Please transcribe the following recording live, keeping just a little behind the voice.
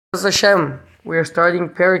Hashem, we are starting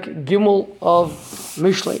Perek Gimel of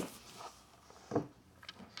Mishlei.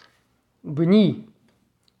 B'ni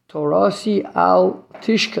Torasi al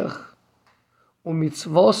Tishkach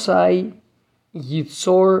umitzvosai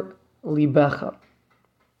yitzor libecha.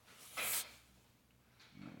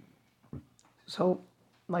 So,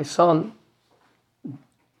 my son,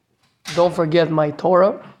 don't forget my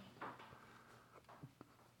Torah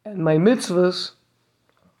and my mitzvahs.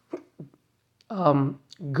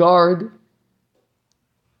 Guard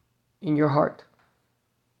in your heart.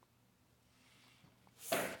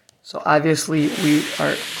 So obviously we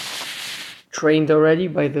are trained already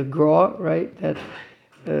by the Gra, right? That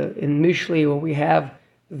in Mishlei when we have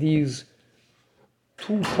these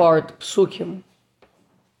two-part psukim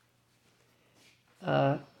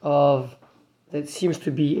of that seems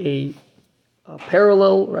to be a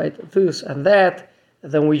parallel, right? This and that,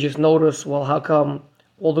 and then we just notice, well, how come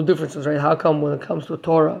all the differences, right? How come when it comes to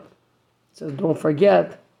Torah, it says don't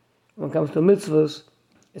forget, when it comes to mitzvahs,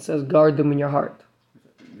 it says guard them in your heart.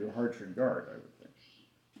 Your heart should guard, I would think.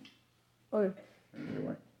 Okay.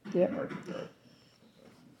 Anyway, Yeah. heart should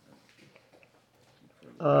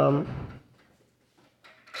guard.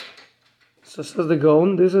 So says the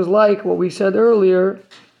Gaon, this is like what we said earlier.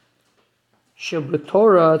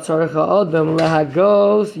 Sheb'Torah tzarech adam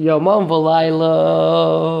lehagos yomam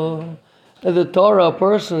v'layla. That the Torah, a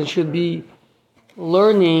person should be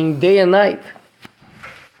learning day and night.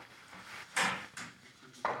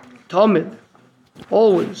 Tamid,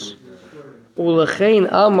 always. Ulechein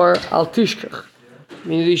amar al tishkach.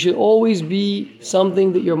 Means it should always be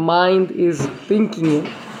something that your mind is thinking in.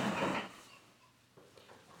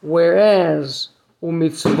 Whereas,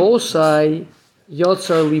 umitzvosai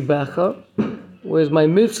yotzar libecha, whereas my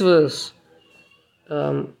mitzvahs,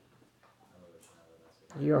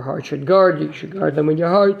 your heart should guard, you should guard them in your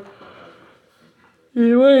heart.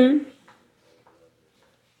 Anyway,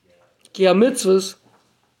 ki ha-mitzvahs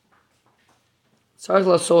tzarich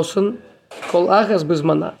lasosen kol achas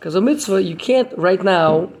bizmana. Because a mitzvah, you can't right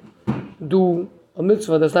now do a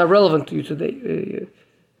mitzvah that's not relevant to you today.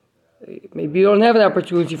 Maybe you don't have an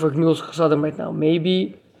opportunity for Gemilas Chasadim right now.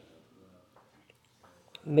 Maybe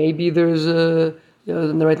there's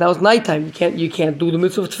right now it's nighttime. You can't do the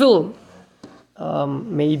mitzvah of tefillin.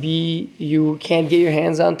 Maybe you can't get your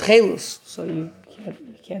hands on tchelis, so you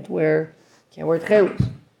can't wear tchelis.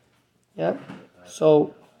 Yeah,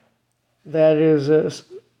 so that is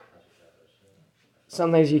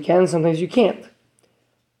sometimes you can, sometimes you can't.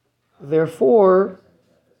 Therefore,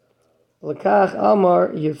 lekach amar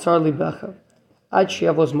yitzar libecha ad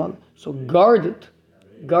sheyavo zman. So guard it,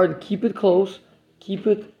 keep it close, keep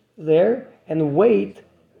it there, and wait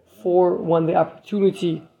for when the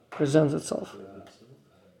opportunity presents itself.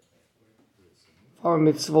 Our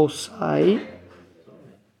mitzvosai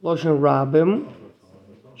loshen rabim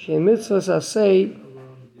she mitzvos asay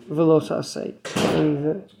v'los asay.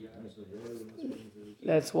 And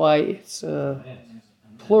that's why it's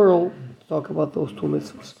plural to talk about those two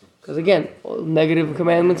mitzvahs. Because again, negative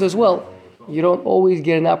commandments as well. You don't always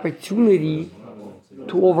get an opportunity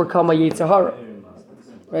to overcome a Yetzer Hara.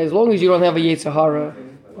 Right? As long as you don't have a Yetzer Hara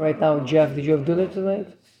right now. Jeff, did you have dinner tonight?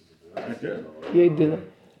 I did. You ate dinner.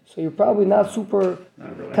 So you're probably not super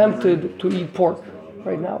tempted to eat pork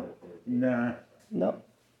right now. Nah. No,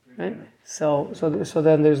 right? So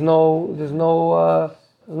then there's no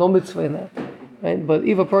mitzvah in that, right? But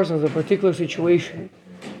if a person is in a particular situation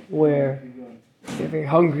where they're very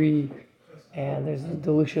hungry and there's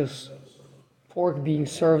delicious pork being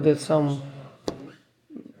served at some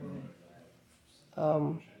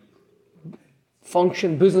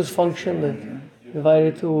business function that you're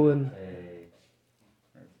invited to,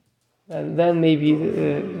 and then maybe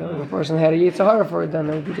the person had a Yetzer Hara for it, then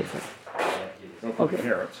it would be different. Go for the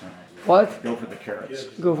carrots. Huh? What? Go for the carrots.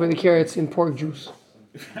 Go for the carrots in pork juice.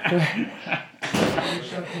 Yeah,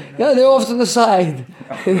 they're off to the side.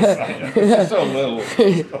 So little.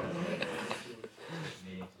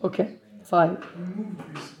 Okay, fine.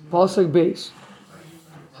 Pasuk base.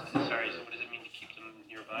 Sorry, so what does it mean to keep them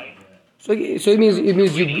nearby? So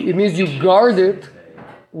it means you guard it,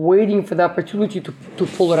 waiting for the opportunity to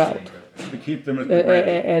pull it out. To keep them at the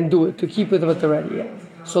ready. And do it, to keep it at the ready. Yeah.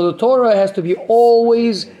 So the Torah has to be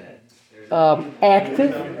always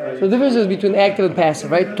active. So the difference is between active and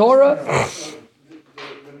passive, right? Torah,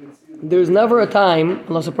 there's never a time,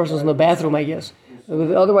 unless a person's in the bathroom, I guess.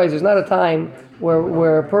 Otherwise, there's not a time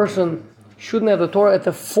where a person shouldn't have the Torah at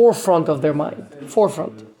the forefront of their mind.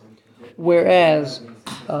 Forefront. Whereas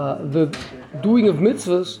the doing of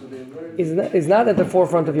mitzvahs is not at the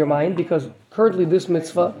forefront of your mind because currently this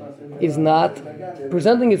mitzvah is not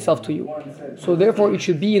presenting itself to you. So therefore it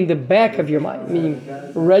should be in the back of your mind, meaning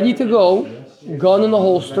ready to go, gun in the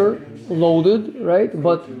holster, loaded, right?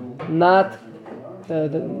 But not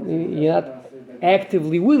you're not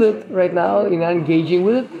actively with it right now. You're not engaging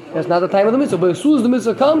with it. That's not the time of the mitzvah. But as soon as the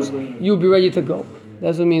mitzvah comes, you'll be ready to go.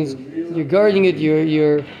 That's what it means. You're guarding it.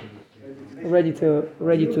 You're ready to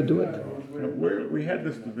do it. We had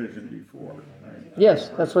this division before. Right? Yes,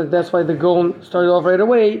 that's why the Gon started off right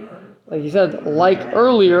away, like you said, like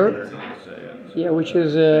earlier, yeah, which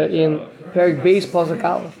is in Perek Beis Pasuk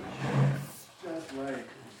Aleph.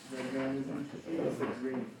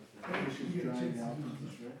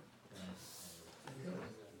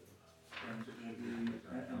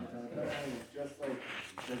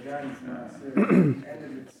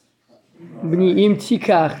 Bni im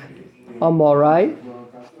tikach amorai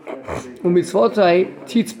umitzvotai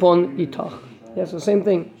titzpon itach. Yes, the same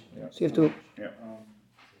thing. So you have to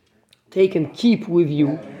take and keep with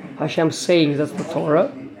you Hashem's sayings. That's the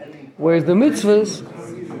Torah. Whereas the mitzvahs,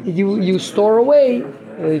 you store away.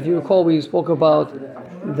 If you recall, we spoke about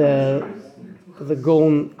the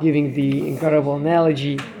Gon giving the incredible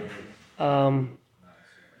analogy.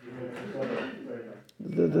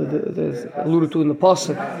 There's alluded to in the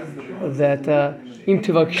pasuk that im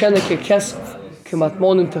tivakshena kekesef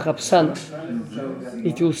kematmonim techapsena.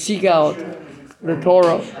 If you seek out the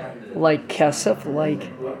Torah like kesef,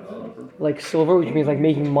 like silver, which means like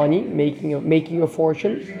making money, making a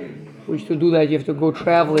fortune. Which to do that you have to go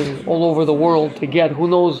traveling all over the world to get who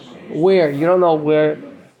knows where. You don't know where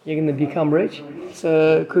you're going to become rich.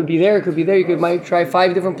 So could be there, could be there. You might try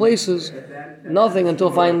 5 different places, nothing until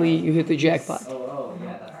finally you hit the jackpot.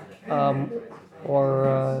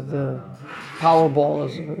 Or the Powerball,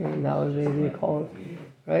 as now they call it,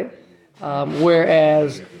 right?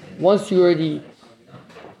 Whereas once you already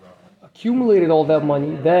accumulated all that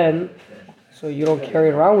money, then so you don't carry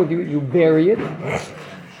it around with you, you bury it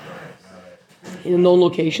in a known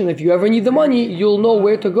location. If you ever need the money, you'll know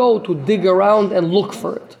where to go to dig around and look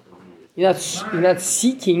for it. You're not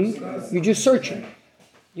seeking, you're just searching.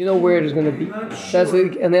 You know where it is going to be. That's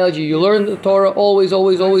the analogy. You learn the Torah, always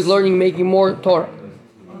learning, making more Torah.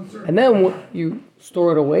 And then you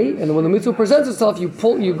store it away, and when the mitzvah presents itself, you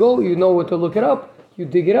go, you know where to look it up, you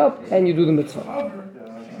dig it up, and you do the mitzvah.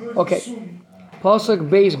 Okay. Pasuk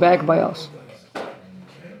Beis back by us.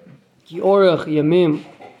 Ki orach yamim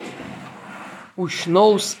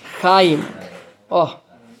ushnos chaim. Oh,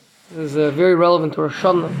 this is very relevant to Rosh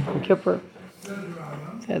Hashanah and Kippur.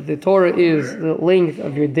 That the Torah is the length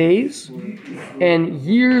of your days and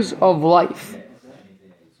years of life.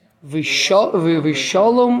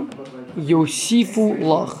 Vishalom yosifu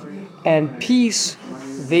lach, and peace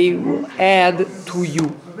they will add to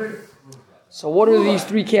you. So what are these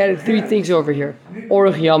three things over here?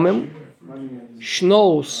 Orach yamim,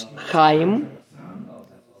 shnos chaim,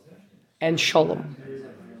 and shalom.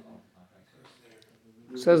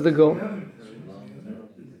 Says the Go.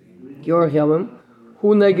 Orach yamim.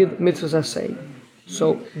 Who neged mitzvahs asay.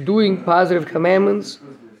 So doing positive commandments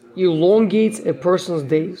elongates a person's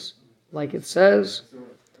days. Like it says,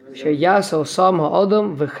 Sheyasa osam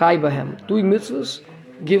ha'adam v'chai b'hem. Doing mitzvahs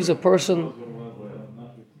gives a person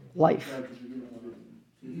life.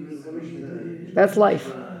 That's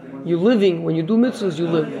life. You're living. When you do mitzvahs, you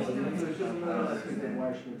live.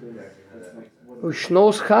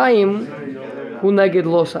 Ushnos chaim hu neged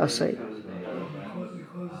los asay.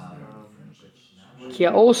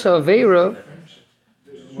 Also Avera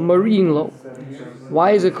marine law.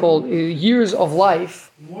 Why is it called years of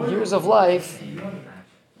life? Years of life.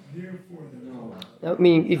 I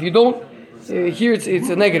mean, if you don't, here it's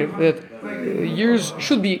a negative. That years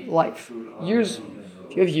should be life. Years,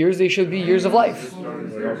 if you have years, they should be years of life,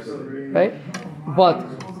 right? But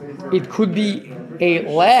it could be a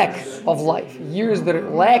lack of life. Years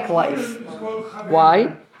that lack life.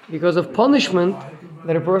 Why? Because of punishment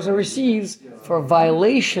that a person receives for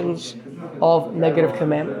violations of negative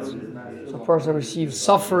commandments. So a person receives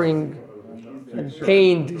suffering and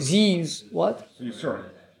pain, disease, what?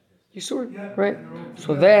 Yisur, right?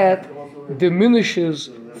 So that diminishes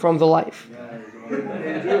from the life.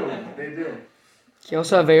 They do.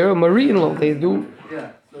 Also Avera, marine law, they do.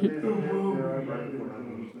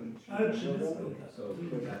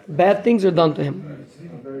 Bad things are done to him.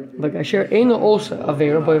 Like Asher Eino also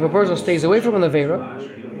Avera, but if a person stays away from an Avera,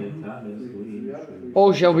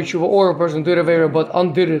 or shall be tshuva, or a person did Avera but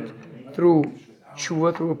undid it through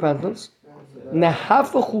tshuva, through repentance,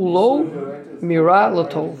 nehafachu lo mira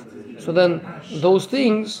latov. So then those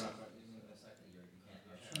things,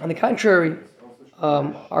 on the contrary,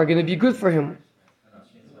 are going to be good for him.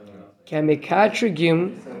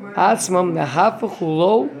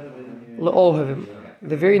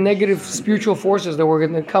 The very negative spiritual forces that were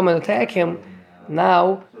going to come and attack him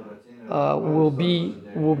now will be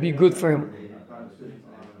good for him.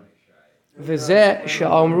 V'zeh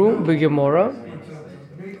she'amru b'gemora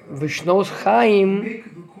v'shnos chaim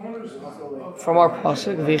from our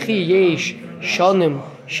pasuk v'chi yesh shanim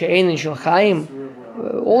she'enin shel chaim.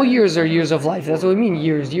 All years are years of life. That's what we mean.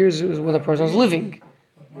 Years is when a person is living.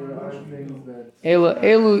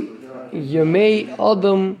 Elu yemei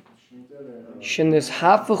adam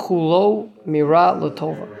shenishafechu lo mira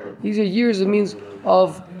latova. These are years. It means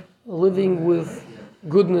of living with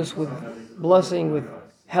goodness, with blessing, with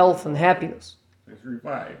health and happiness. It's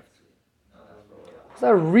revived. It's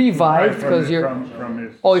not revived because you're.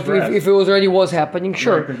 If it was already was happening,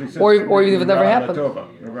 sure. Or even if it never happened.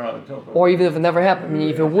 Or even if it never happened, meaning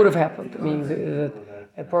if it would have happened, meaning that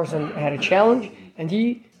a person had a challenge and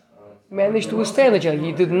he managed to withstand the challenge.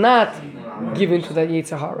 He did not give in to that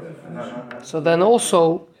Yetzer Hara. So then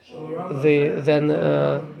also,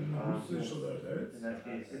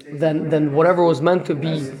 then whatever was meant to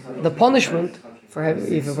be the punishment for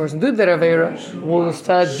if a person did that Aveira will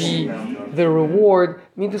instead be the reward.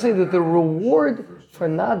 I mean to say that the reward for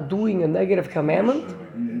not doing a negative commandment,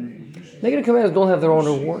 negative commandments don't have their own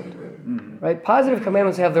reward, right? Positive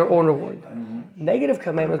commandments have their own reward. Negative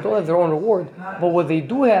commandments don't have their own reward, but what they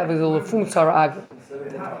do have is a lefum tzara agra,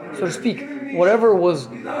 so to speak. Whatever was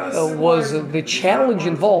the challenge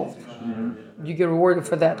involved, you get rewarded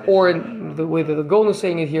for that. Or in the way that the Gaon is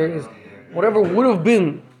saying it here is, whatever would have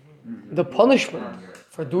been the punishment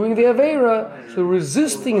for doing the Aveira, so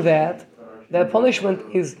resisting that punishment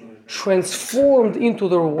is transformed into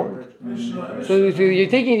the reward. So you're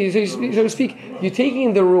taking, so to speak, you're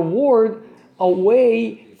taking the reward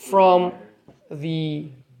away from the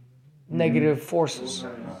negative forces.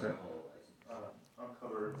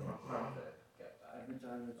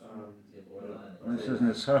 This is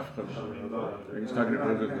Nisafka. He's talking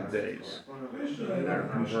about the days. They're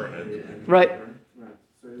converted. Right.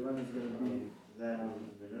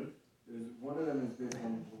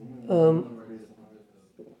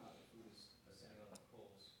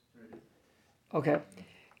 Okay.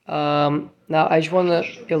 Now I just want to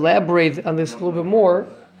elaborate on this a little bit more.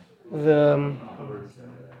 I don't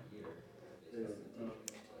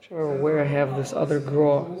remember where I have this other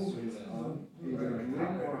graw.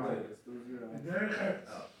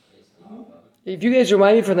 If you guys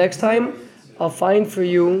remind me for next time, I'll find for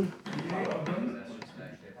you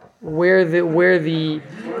where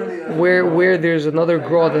there's another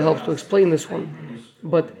graw that helps to explain this one.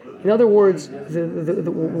 But in other words,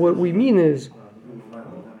 what we mean is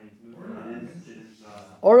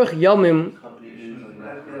Orach Yamim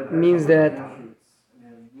means that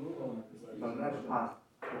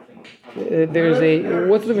there's a,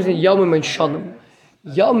 what's the difference in Yamim and Shanim?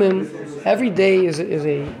 Yamim, every day is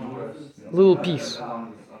a little piece.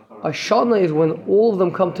 A Shana is when all of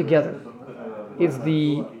them come together. It's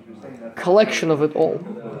the collection of it all.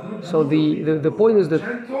 So the point is that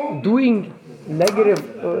doing negative,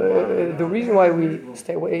 the reason why we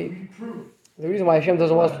stay away, the reason why Hashem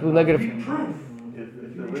doesn't want us to do negative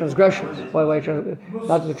transgressions, why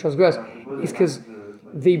not to transgress, is because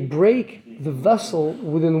they break the vessel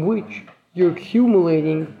within which you're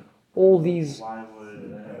accumulating all these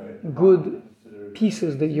good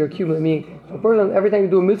pieces that you're accumulating. Meaning, a person, every time you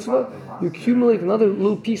do a mitzvah, you accumulate another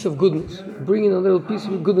little piece of goodness, bring in another little piece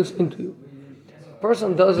of goodness into you. A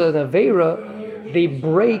person does an Aveira, they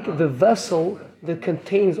break the vessel that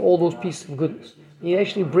contains all those pieces of goodness. He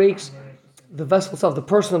actually breaks the vessel itself, the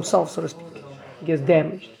person himself, so to speak, gets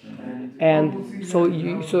damaged, and so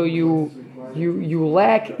you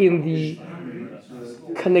lack in the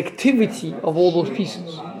connectivity of all those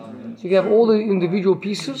pieces. So you have all the individual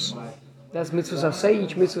pieces. That's mitzvahs aseh.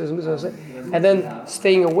 Each mitzvah is mitzvah aseh, and then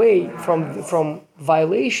staying away from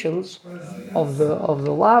violations of the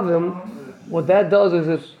lavim. What that does is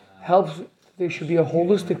it helps. There should be a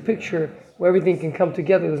holistic picture where everything can come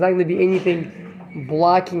together. There's not going to be anything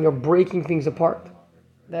blocking or breaking things apart.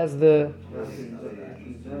 That's the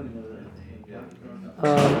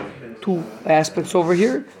two aspects over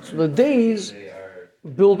here. So the days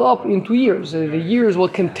build up into years. The year is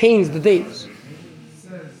what contains the days.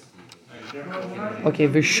 Okay,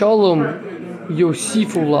 V'shalom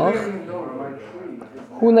Yosifu Lach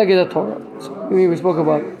Hu Neged Torah. So we spoke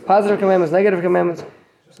about positive commandments, negative commandments.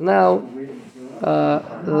 So now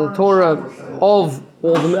the Torah of all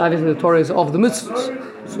the, obviously the Torah is of the mitzvahs.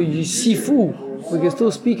 So Yosifu, we can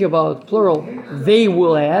still speak about plural. They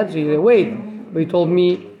will add. So you say, wait, but you told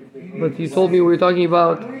me But you told me we were talking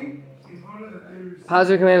about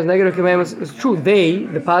positive commandments, negative commandments. It's true,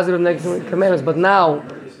 the positive and negative commandments, but now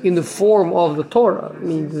in the form of the Torah, I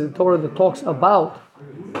mean the Torah that talks about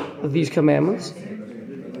these commandments.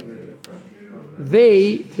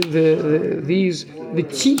 The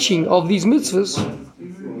teaching of these mitzvahs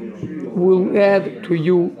will add to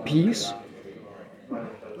you peace.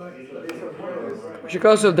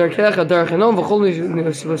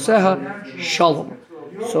 Shalom.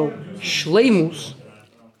 So shleimus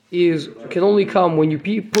can only come when you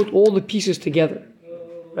put all the pieces together,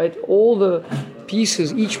 right? All the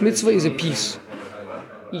pieces, each mitzvah is a piece,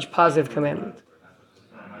 each positive commandment.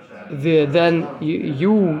 Then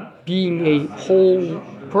you being a whole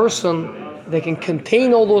person that can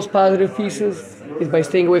contain all those positive pieces is by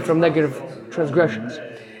staying away from negative transgressions.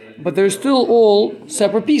 But they're still all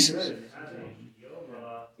separate pieces.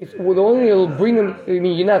 It would only bring them. I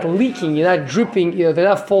mean, you're not leaking, you're not dripping. They're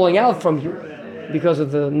not falling out from you because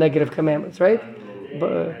of the negative commandments, right?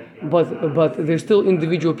 But they're still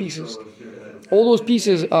individual pieces. All those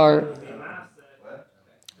pieces are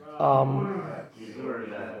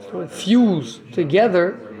fused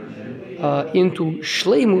together into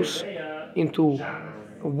shleimus, into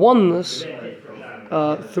oneness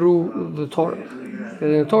through the Torah.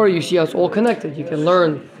 In the Torah, you see how it's all connected. You can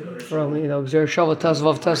learn from Gzer Shava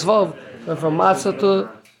Tasvav, from Matzah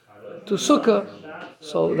to Sukkah.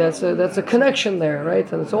 So that's a connection there,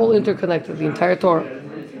 right? And it's all interconnected. The entire Torah.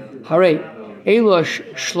 Harei Elu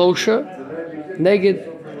Shlosha Neged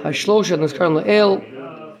Hashlosha Nizkaron Le'el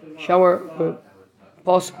Shower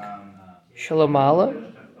Pasuk Shalamala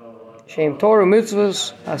Shem Torah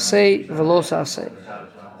Mitzvahs Asay Velos Asay.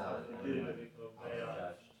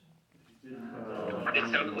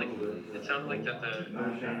 It sounds like that the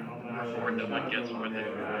reward that one gets for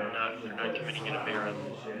they're not committing an avera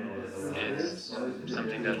is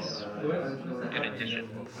something that's in addition.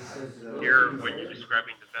 Here, when you're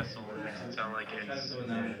describing the vessel, it makes it sound like it's.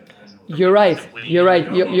 You're right,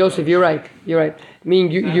 Yosef. You're right.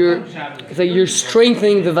 Meaning it's like you're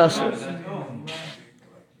strengthening the vessel.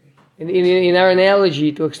 In our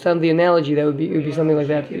analogy, to extend the analogy, it would be something like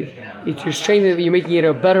that. You're strengthening, you're making it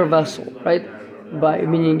a better vessel, right?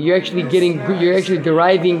 Meaning you're actually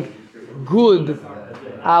deriving good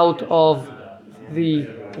out of the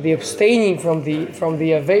abstaining from the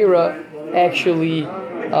avera. Actually,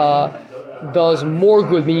 does more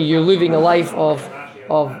good. Meaning you're living a life of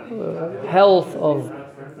health, of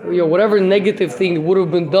whatever negative thing would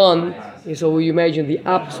have been done. So you imagine the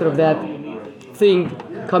opposite of that thing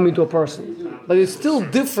coming to a person, but it's still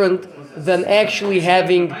different than actually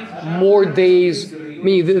having more days.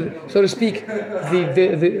 Meaning, so to speak,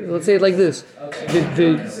 let's say it like this: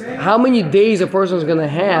 how many days a person is going to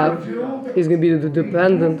have is going to be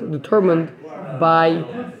determined by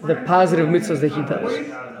the positive mitzvahs that he does.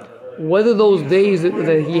 Whether those days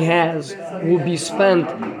that he has will be spent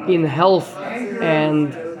in health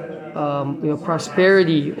and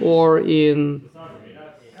prosperity or in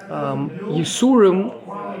Yisurim,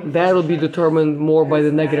 that'll be determined more by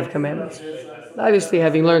the negative commandments. Obviously,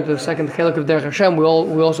 having learned the second Chelek of Derech Hashem, we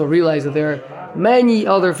also realize that there are many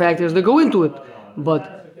other factors that go into it,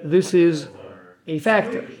 but this is a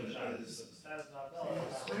factor.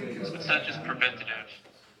 So it's not just preventative;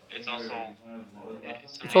 it's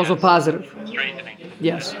also positive. Strengthening.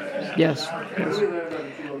 Yes.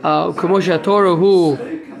 K'moshe Torah hu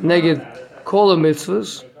neged kol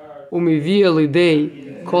mitzvahs umivia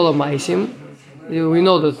lidei kol ma'asim. We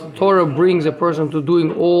know that the Torah brings a person to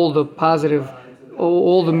doing all the positive,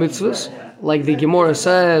 all the mitzvahs, like the Gemara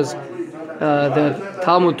says that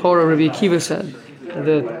Talmud Torah, Rabbi Akiva said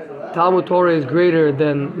that Talmud Torah is greater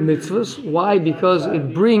than mitzvahs. Why? Because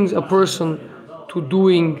it brings a person to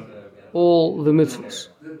doing all the mitzvahs.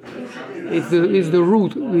 It's the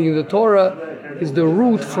root. The Torah is the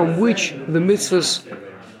root from which the mitzvahs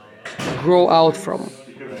grow out from.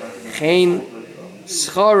 Chein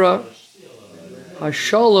schara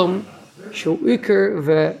hashalom shel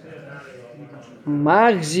ikar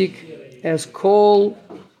ve'machzik as kol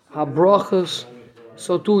habrachas.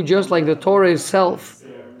 So too, just like the Torah itself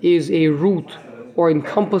is a root or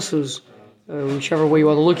encompasses, whichever way you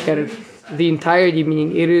want to look at it, the entirety,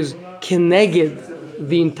 meaning it is keneged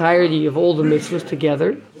the entirety of all the mitzvahs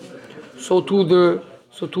together. So too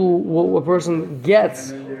what a person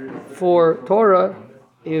gets for Torah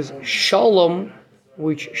is shalom,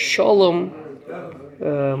 which shalom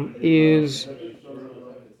is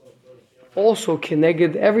also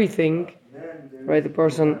keneged everything, right? The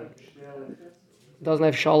person doesn't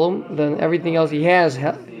have shalom, then everything else he has,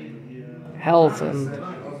 health and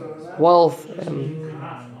wealth and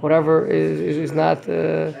whatever is not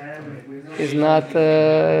is not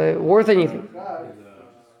worth anything.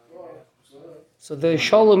 So the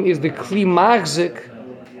shalom is the kli machzik,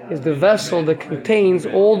 is the vessel that contains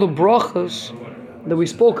all the brachas that we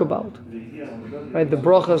spoke about, right? The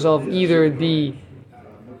brachas of either the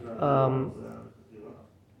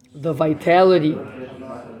vitality,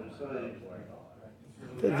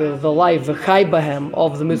 the life, the chai bahem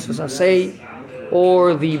of the mitzvahs asay,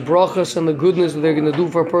 or the brachas and the goodness that they're going to do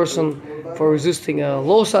for a person for resisting a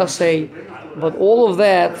los asay. But all of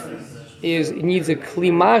that it needs a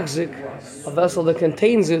kli machzik, a vessel that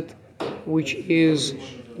contains it, which is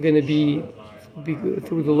going to be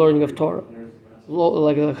through the learning of Torah.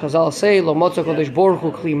 Like the Chazal say, Lo motza kodesh baruch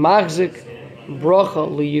hu kli machzik bracha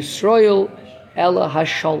li Yisrael ela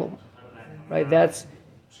hashalom. Right? That's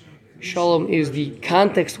shalom is the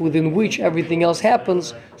context within which everything else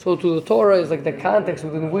happens. So to the Torah is like the context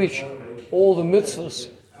within which all the mitzvahs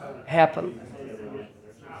happen.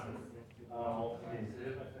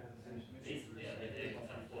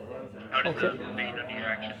 How does the Beinoni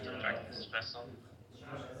actions affect this vessel?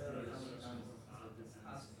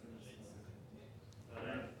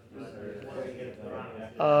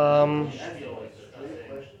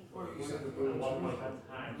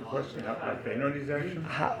 Question, how Benoni's actions?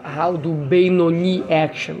 How do Beinoni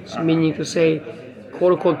actions, meaning to say,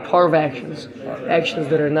 quote unquote, parv actions, actions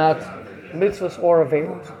that are not mitzvahs or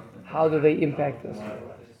averos, how do they impact us?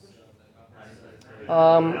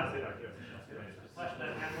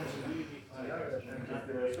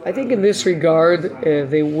 I think in this regard,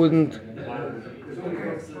 they wouldn't.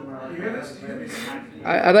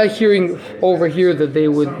 I'm not hearing over here that they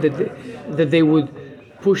would that they would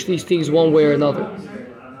push these things one way or another.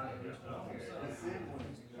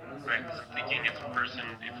 Right, because I'm thinking if a person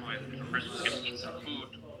was going to eat some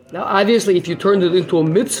food, Now, obviously, if you turned it into a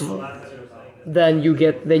mitzvah, then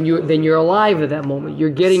you're alive at that moment. You're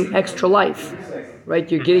getting extra life,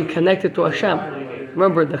 right? You're getting connected to Hashem.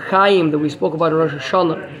 Remember the Chaim that we spoke about in Rosh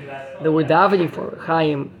Hashanah, that we're davening for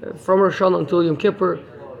Chaim from Rosh Hashanah until Yom Kippur,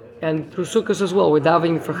 and through Sukkot as well. We're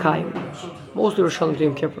davening for Chaim, mostly Rosh Hashanah to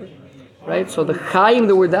Yom Kippur, right? So the Chaim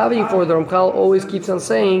that we're davening for, the Ramchal always keeps on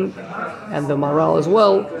saying, and the Maral as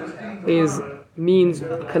well, means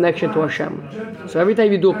connection to Hashem. So every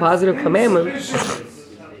time you do a positive commandment,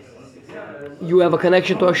 you have a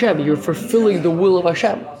connection to Hashem. You're fulfilling the will of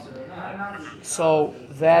Hashem. So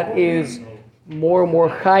that is more and more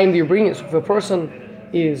chaim you're bringing. So if a person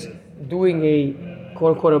is doing a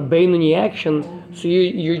quote unquote a Beinoni action, so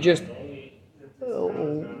you're just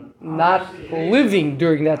not living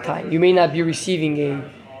during that time. You may not be receiving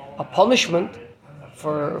a punishment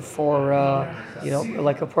for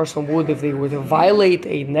like a person would if they were to violate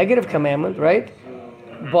a negative commandment, right?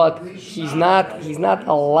 But he's not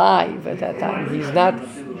alive at that time. He's not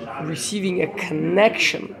receiving a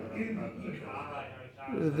connection.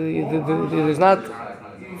 There's not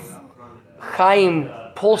Chaim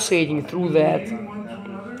pulsating through that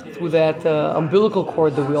umbilical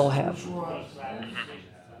cord that we all have.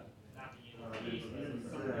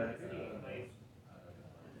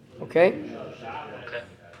 Okay.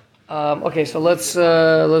 Okay. So let's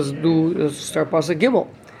start Pasuk Gimel.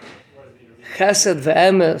 Chesed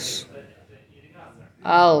ve'emes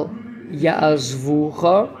al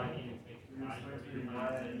ya'azvucha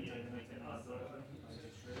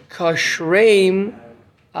kashreim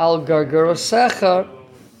al gargarosecha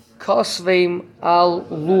kosveim al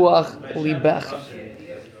luach libecha.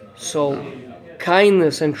 So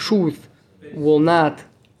kindness and truth will not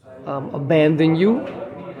abandon you.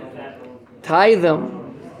 Tie them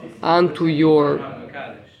onto your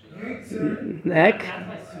neck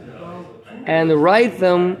and write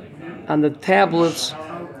them on the tablets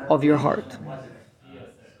of your heart.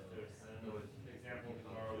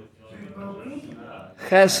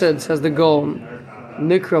 Chesed, says the Gaon,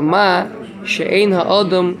 Nikra ma she'ein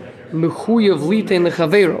ha'adam mechuyev litein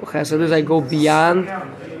lechavero. Chesed is I go beyond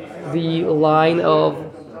the line of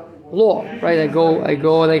law, right? I go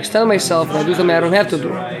and I extend myself and I do something I don't have to do.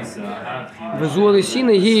 V'zu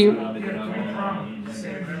anisina hi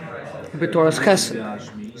b'toras chesed.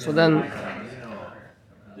 So then,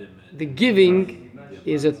 the giving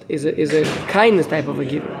is a kindness type of a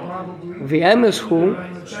giving. V'emes hu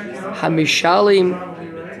hamishalim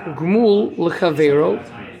gmul lechavero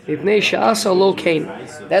ipnei she'asa lo kain.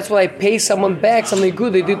 That's why I pay someone back something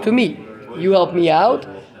good they did to me. You help me out,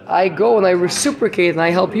 I go and I reciprocate and I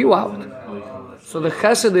help you out. So the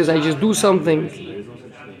chesed is I just do something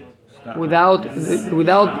without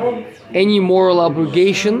any moral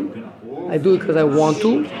obligation. I do it because I want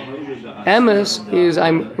to. Emes is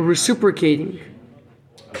I'm reciprocating.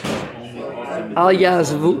 Al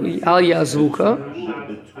yazvuka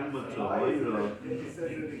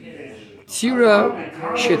Tzira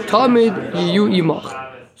shetamid yiyu imach.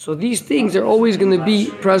 So these things are always going to be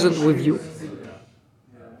present with you.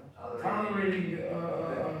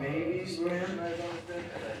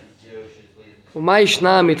 Why is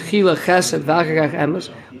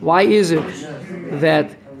it that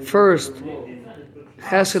first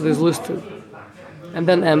Chesed is listed and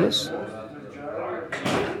then Emes?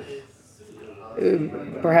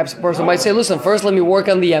 Perhaps a person might say, listen, first let me work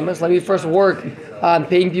on the Emes, let me first work on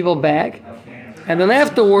paying people back, and then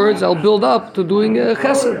afterwards I'll build up to doing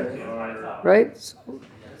Chesed, right? So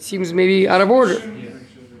it seems maybe out of order.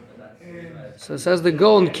 So it says the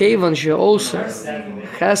Gaon Kevan she'osa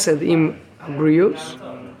Chesed im Brius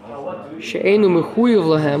she'enu mechuyev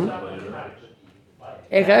lahem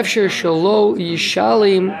ech efsher shelo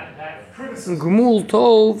yishalim gmul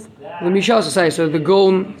tov l'mishal society. So the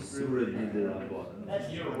Gaon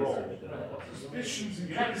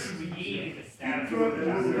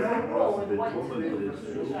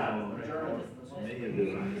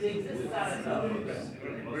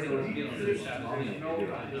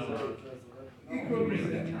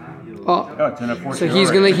so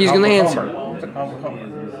he's gonna answer.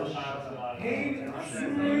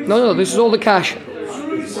 No, this is all the kasha.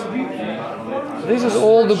 This is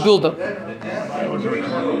all the build-up.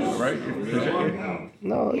 Right?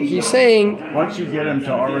 No, he's saying Once you get him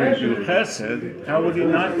to already do chesed, how would he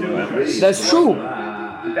not do it? that's true,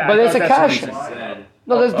 but it's a kasha.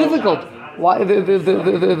 No, that's difficult. Why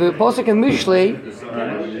the Pasuk in Mishlei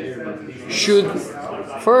should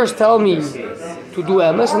first tell me to do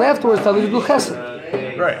Emes and afterwards tell me to do Chesed.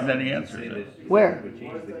 Right, and then he answers it. Where?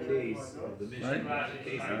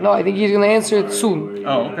 Right? No, I think he's going to answer it soon.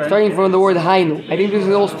 Oh, okay. Starting from the word Hainu. I think this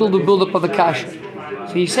is all still the build-up of the Kasha.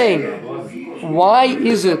 So he's saying, why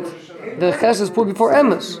is it that Chesed is put before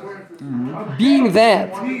Emes? Mm-hmm. Being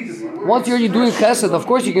that, once you're already doing Chesed, of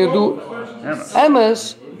course you're going to do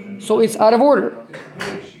Emes, so it's out of order.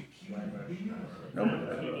 No,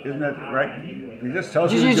 isn't that right? He just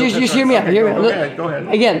tells you. Just hear me out. Hear me out. Go ahead.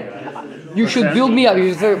 Again, you should build me up.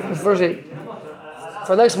 You should first say,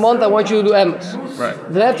 for next month I want you to do Emes. Right.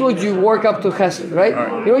 Then afterwards you work up to Chesed, right?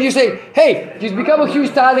 Right. You know what you say? Hey, just become a huge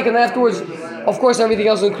tzaddik, and afterwards, of course, everything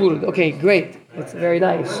else is included. Okay, great. It's very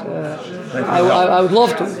nice. I would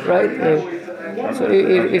love to, right? So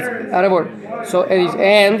it's out of order. So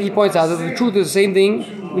and he points out that the truth is the same thing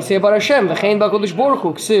we say about Hashem. V'chein b'kodesh baruch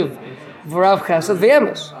hu ksiv v'rav Chesed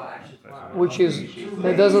v'Emes, which is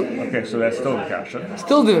that doesn't. Okay, so that's still the kasha.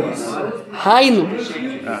 Still different. Hainu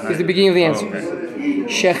is the beginning of the answer.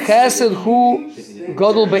 Shechesed hu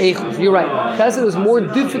gadol be'echus. You're right. Chesed is more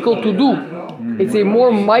difficult to do. It's a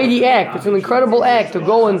more mighty act. It's an incredible act to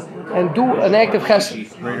go and do an act of chesed.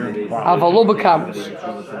 Avalo b'kamus.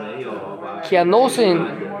 Ki anosin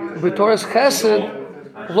b'toras chesed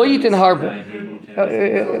lo yitin harbe.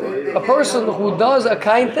 A person who does a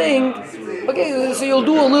kind thing, okay, so you'll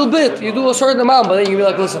do a little bit, you do a certain amount, but then you'll be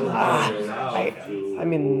like, listen, I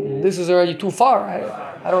mean, this is already too far.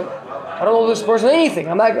 I don't owe this person anything.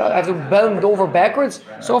 I have to bend over backwards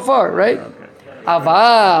so far, right?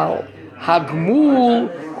 Aval hagmul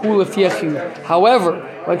hu lefiachu. However,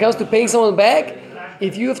 when it comes to paying someone back,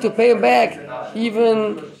 if you have to pay him back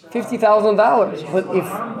even $50,000, but if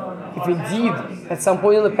indeed at some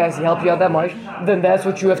point in the past he helped you out that much, then that's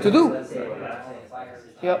what you have to do.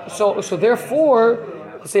 Yeah. So therefore,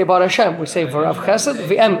 we say about Hashem, we say v'rav Chesed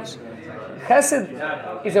v'Emes. Chesed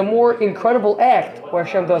is a more incredible act where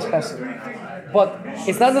Hashem does Chesed, but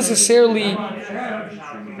it's not necessarily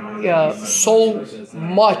so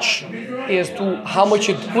much as to how much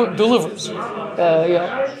it delivers.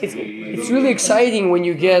 It's really exciting when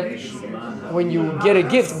you get a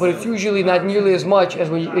gift, but it's usually not nearly as much as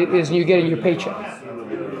when you get in your paycheck.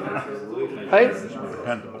 Right?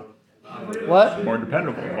 Dependable. What? More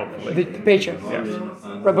dependable, hopefully. The paycheck. Yes.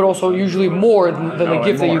 Right, but also usually more than the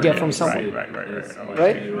gift that you get from someone.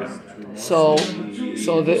 Right. So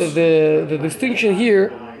the distinction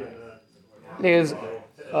here is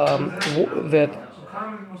that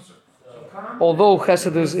although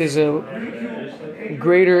Chesed is a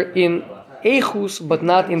greater in Eichus, but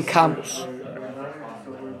not in Kamus.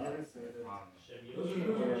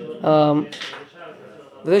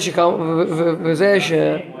 וזה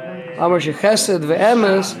שאמר שחסד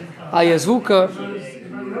ואמס היזבוקה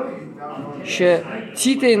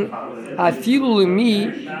שתיתן אפילו למי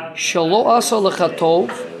שלא עשה לך טוב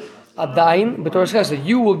עדיין בתור חסד.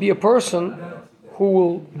 You will be a person who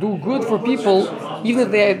will do good for people even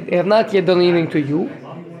if they have not yet done anything to you.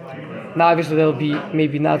 Now obviously that'll be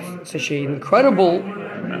maybe not such an incredible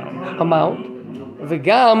amount.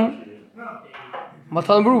 וגם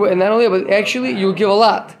מתן ברור, and not only, but actually you'll give a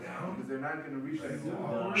lot.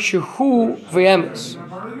 shehu ve'emes.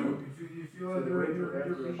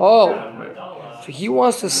 Oh, so he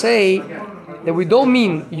wants to say that we don't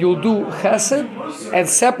mean you'll do chesed and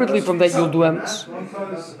separately from that you'll do emes.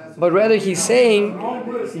 But rather he's saying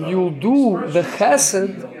you'll do the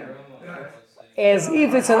chesed as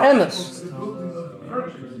if it's an emes.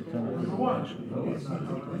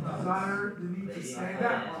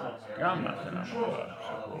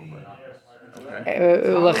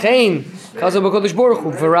 Lachein Chazav b'Kodesh Baruch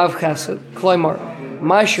Hu v'Rav Chesed Kloimar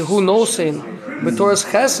Ma shehu nosein b'Torah's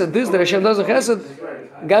Chesed. This that Hashem does in Chesed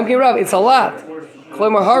Gam Ken Rav. It's a lot.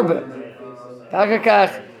 Kloimar harbe.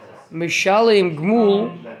 Takakach mishalim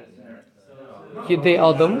gmul yedei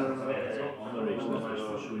Adam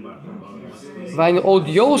v'ayin od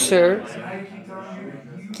yoser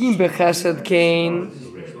kim b'Chesed kein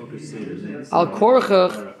al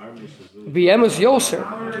korchach b'Emes yoser.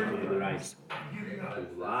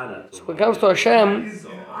 So when it comes to Hashem,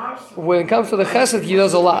 when it comes to the Chesed, He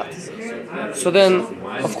does a lot. So then,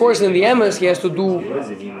 of course, in the Emes, He has to do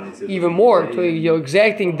even more, to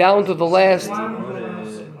exacting down to the last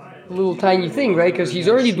little tiny thing, right? Because He's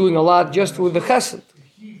already doing a lot just with the Chesed.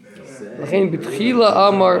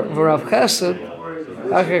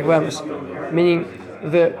 Meaning,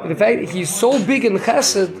 the fact that He's so big in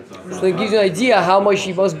Chesed, so it gives you an idea how much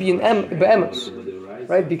He must be in Emes,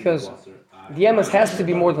 right? Because the emes has to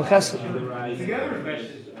be more than chesed.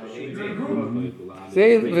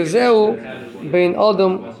 V'zeu bein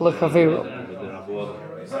adam lechaveiro.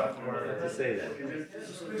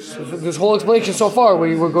 So this whole explanation so far,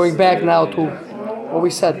 we're going back now to what we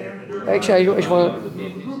said. Actually, I just want to.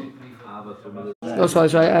 No, so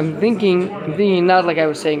I'm thinking not like I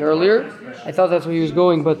was saying earlier. I thought that's where he was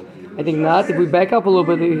going, but I think not. If we back up a little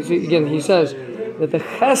bit, again, he says that the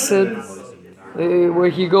chesed. Where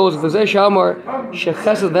he goes, so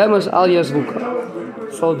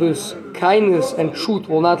this kindness and truth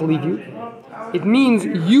will not leave you. It means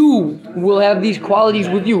you will have these qualities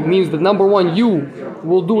with you. It means that number one, you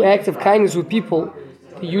will do acts of kindness with people.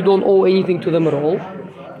 You don't owe anything to them at all.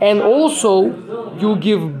 And also, you'll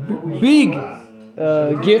give big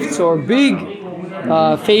gifts or big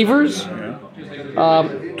favors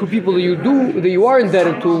to people that you are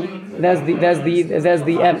indebted to. That's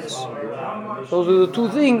the emes. Those are the two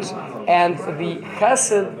things, and the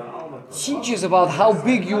chesed teaches about how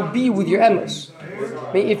big you'll be with your emes.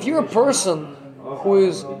 I mean, if you're a person who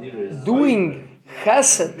is doing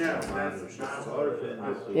chesed,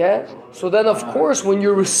 yeah, so then of course when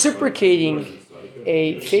you're reciprocating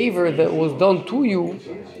a favor that was done to you,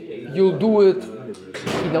 you'll do it,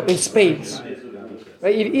 in spades.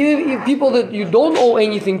 Right? If people that you don't owe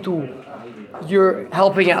anything to, you're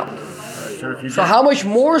helping out. So how much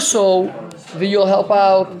more so that you'll help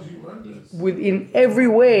out with in every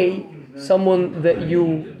way someone that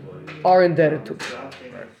you are indebted to.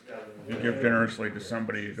 You give generously to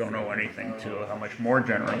somebody you don't owe anything to, how much more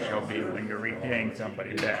generous you'll be when you're repaying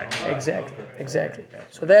somebody back. Exactly.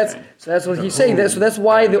 So that's what he's saying. So that's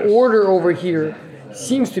why the order over here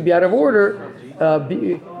seems to be out of order.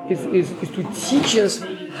 Is to teach us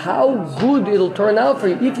how good it'll turn out for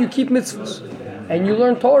you if you keep mitzvahs and you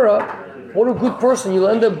learn Torah. What a good person you'll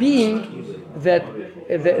end up being. That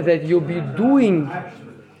you'll be doing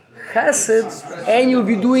chesed and you'll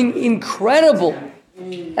be doing incredible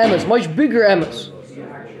emes, much bigger emes,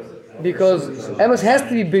 because emes has to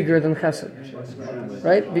be bigger than chesed,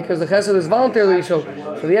 right? Because the chesed is voluntarily so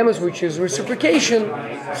the emes, which is reciprocation,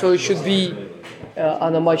 so it should be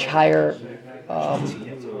on a much higher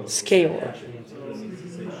scale.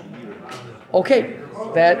 Okay,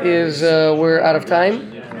 that is we're out of time.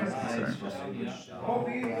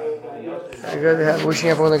 Wishing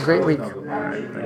everyone a great week.